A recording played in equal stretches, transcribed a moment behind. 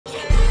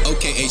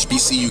Hey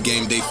HBCU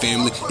Game Day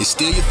family, it's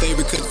still your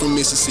favorite cut from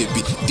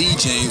Mississippi, D.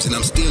 James, and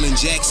I'm still in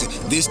Jackson.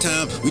 This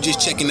time, we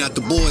just checking out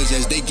the boys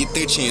as they get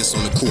their chance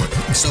on the court.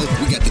 So,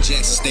 we got the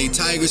Jackson State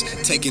Tigers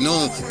taking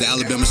on the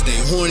Alabama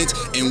State Hornets,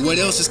 and what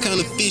else is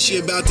kind of fishy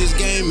about this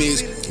game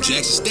is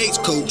Jackson State's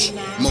coach,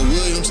 Mo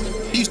Williams,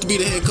 he used to be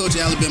the head coach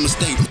at Alabama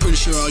State. I'm pretty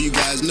sure all you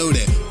guys know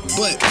that.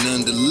 But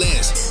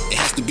nonetheless, it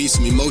has to be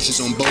some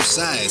emotions on both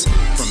sides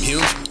from him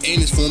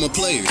and his former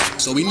players.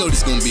 So we know this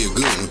is going to be a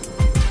good one.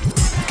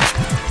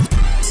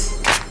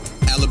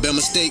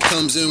 Alabama State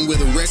comes in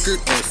with a record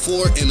of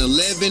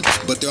 4-11,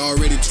 but they're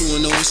already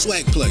 2-0 in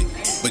SWAC play.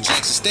 But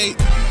Jackson State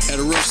had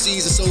a rough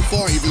season so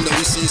far, even though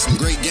we've seen some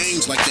great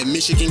games like that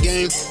Michigan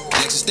game.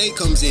 Jackson State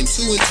comes in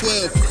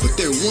 2-12, but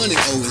they're 1-0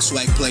 in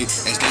SWAC play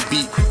as they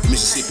beat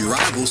Mississippi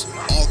rivals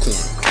Alcorn.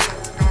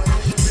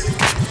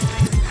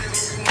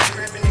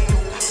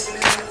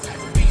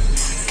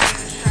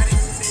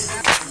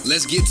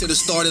 Let's get to the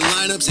starting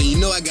lineups, and you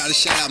know I gotta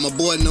shout out my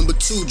boy number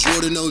 2,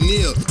 Jordan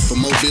O'Neal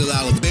from Mobile,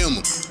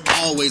 Alabama.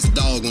 Always a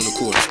dog on the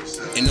court.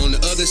 And on the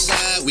other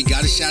side, we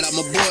gotta shout out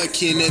my boy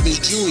Ken Evans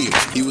Jr.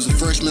 He was a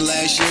freshman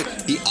last year.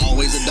 He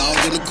always a dog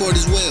on the court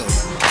as well.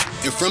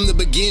 And from the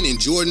beginning,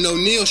 Jordan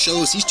O'Neal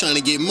shows he's trying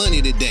to get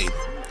money today.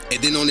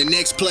 And then on the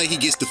next play, he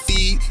gets the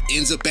feed,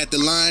 ends up at the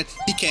line.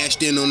 He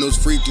cashed in on those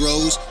free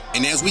throws.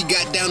 And as we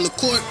got down the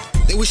court,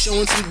 they were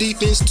showing some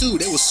defense too.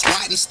 They were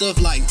swatting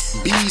stuff like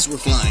bees were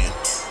flying.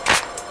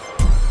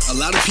 A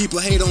lot of people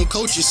hate on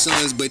coaches'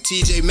 sons, but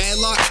TJ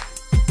Madlock,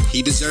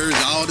 he deserves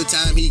all the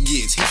time he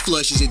gets. He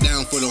flushes it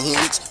down for the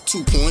Hornets,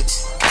 2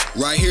 points.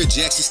 Right here,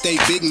 Jackson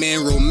State big man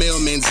Romel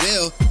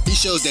Manziel, he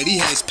shows that he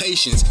has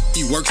patience.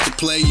 He works the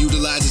play,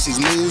 utilizes his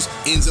moves,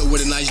 ends up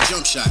with a nice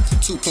jump shot,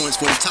 2 points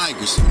for the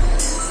Tigers.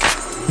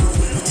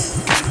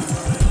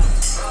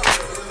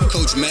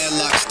 Coach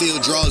Madlock still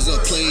draws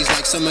up plays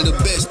like some of the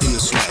best in the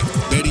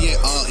SWAC. Better yet,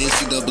 all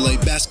NCAA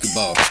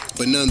basketball.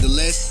 But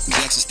nonetheless,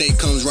 Jackson State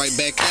comes right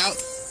back out.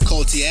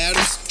 Colty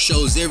Adams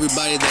shows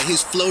everybody that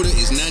his floater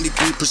is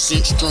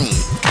 93% strong.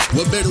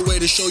 What better way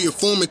to show your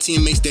former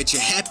teammates that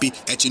you're happy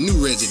at your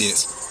new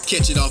residence?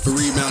 Catch it off a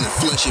rebound and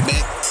flush it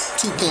back.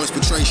 2 points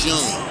for Trace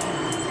Young.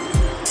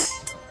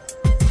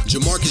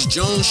 Jamarcus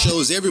Jones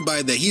shows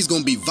everybody that he's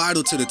going to be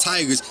vital to the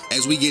Tigers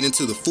as we get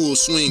into the full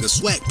swing of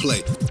SWAC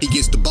play. He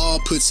gets the ball,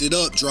 puts it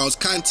up, draws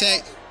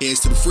contact,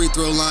 heads to the free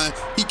throw line.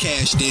 He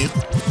cashed in.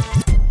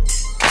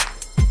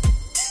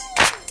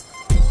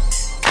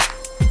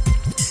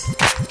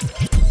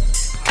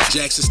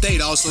 Jackson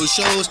State also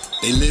shows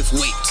they lift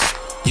weights.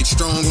 Get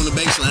strong on the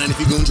baseline if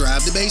you're going to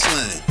drive the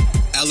baseline.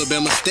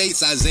 Alabama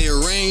State's Isaiah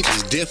Range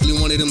is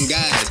definitely one of them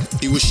guys.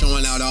 He was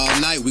showing out all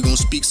night. We're going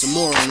to speak some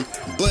more on him.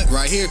 But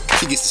right here,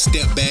 he gets to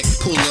step back,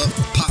 pull up,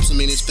 pops him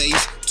in his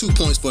face. 2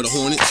 points for the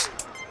Hornets.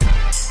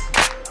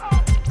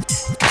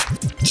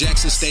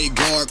 Jackson State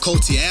guard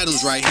Colty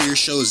Adams right here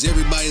shows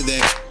everybody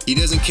that he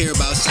doesn't care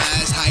about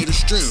size, height, or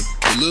strength.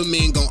 The little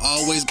men gonna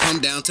always come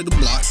down to the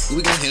block, and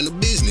we gonna handle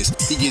business.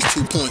 He gets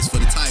 2 points for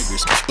the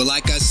Tigers. But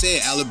like I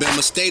said,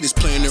 Alabama State is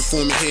playing their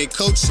former head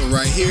coach, so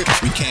right here,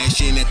 we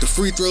cash in at the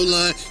free throw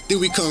line, then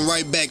we come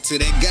right back to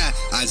that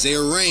guy,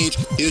 Isaiah Range.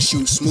 He'll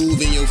shoot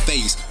smooth in your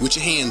face with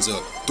your hands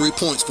up. 3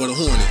 points for the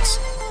Hornets.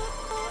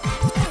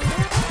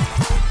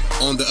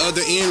 On the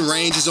other end,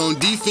 Range is on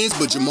defense,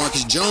 but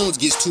Jamarcus Jones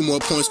gets 2 more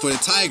points for the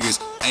Tigers.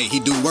 Hey, he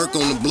do work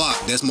on the block.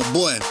 That's my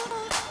boy.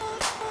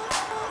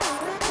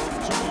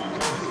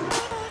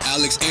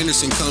 Alex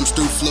Anderson comes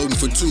through floating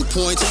for 2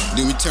 points.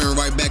 Then we turn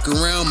right back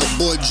around. My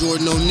boy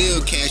Jordan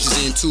O'Neal cashes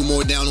in 2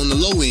 more down on the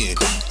low end.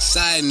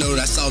 Side note,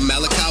 I saw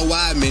Malachi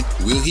Wideman.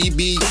 Will he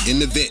be in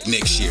the vet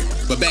next year?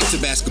 But back to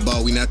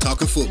basketball. We're not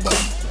talking football.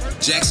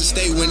 Jackson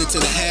State went into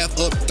the half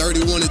up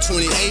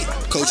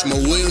 31-28. Coach Mo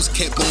Williams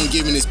kept on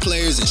giving his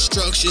players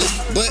instructions,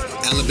 but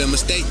Alabama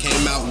State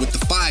came out with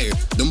the fire.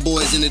 Them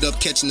boys ended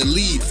up catching the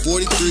lead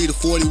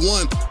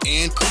 43-41,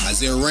 and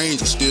Isaiah Range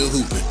was still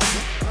hooping.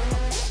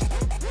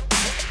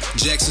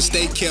 Jackson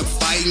State kept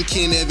fighting.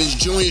 Ken Evans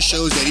Jr.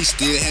 shows that he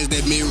still has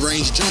that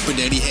mid-range jumper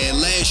that he had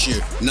last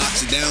year.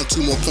 Knocks it down,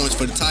 2 more points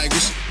for the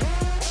Tigers.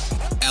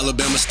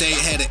 Alabama State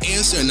had an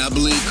answer, and I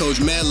believe Coach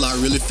Madlock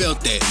really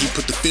felt that. He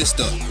put the fist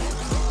up.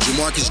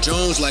 Jamarcus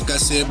Jones, like I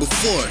said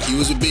before, he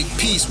was a big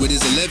piece with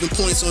his 11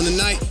 points on the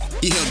night.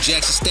 He helped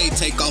Jackson State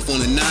take off on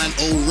a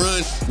 9-0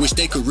 run, which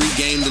they could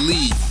regain the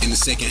lead in the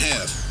second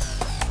half.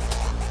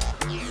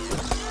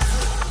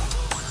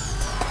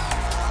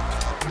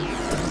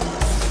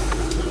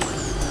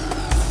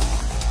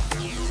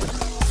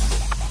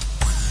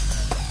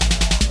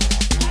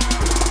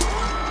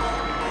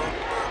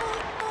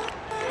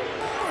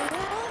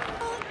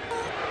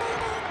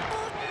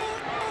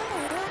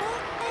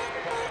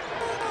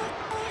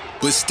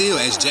 But still,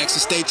 as Jackson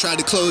State tried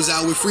to close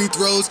out with free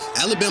throws,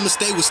 Alabama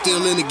State was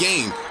still in the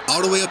game, all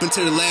the way up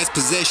until the last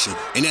possession.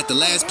 And at the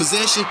last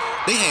possession,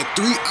 they had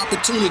 3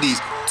 opportunities.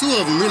 2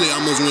 of them really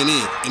almost went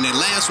in, and that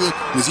last one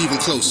was even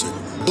closer.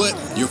 But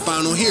your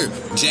final here,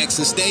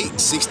 Jackson State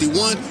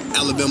 61,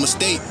 Alabama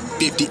State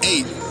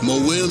 58. Mo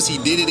Williams, he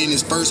did it in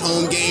his first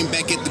home game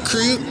back at the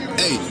crib.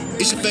 Hey,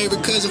 It's your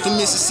favorite cousin from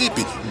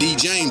Mississippi, D.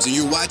 James, and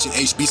you're watching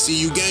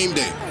HBCU Game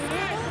Day.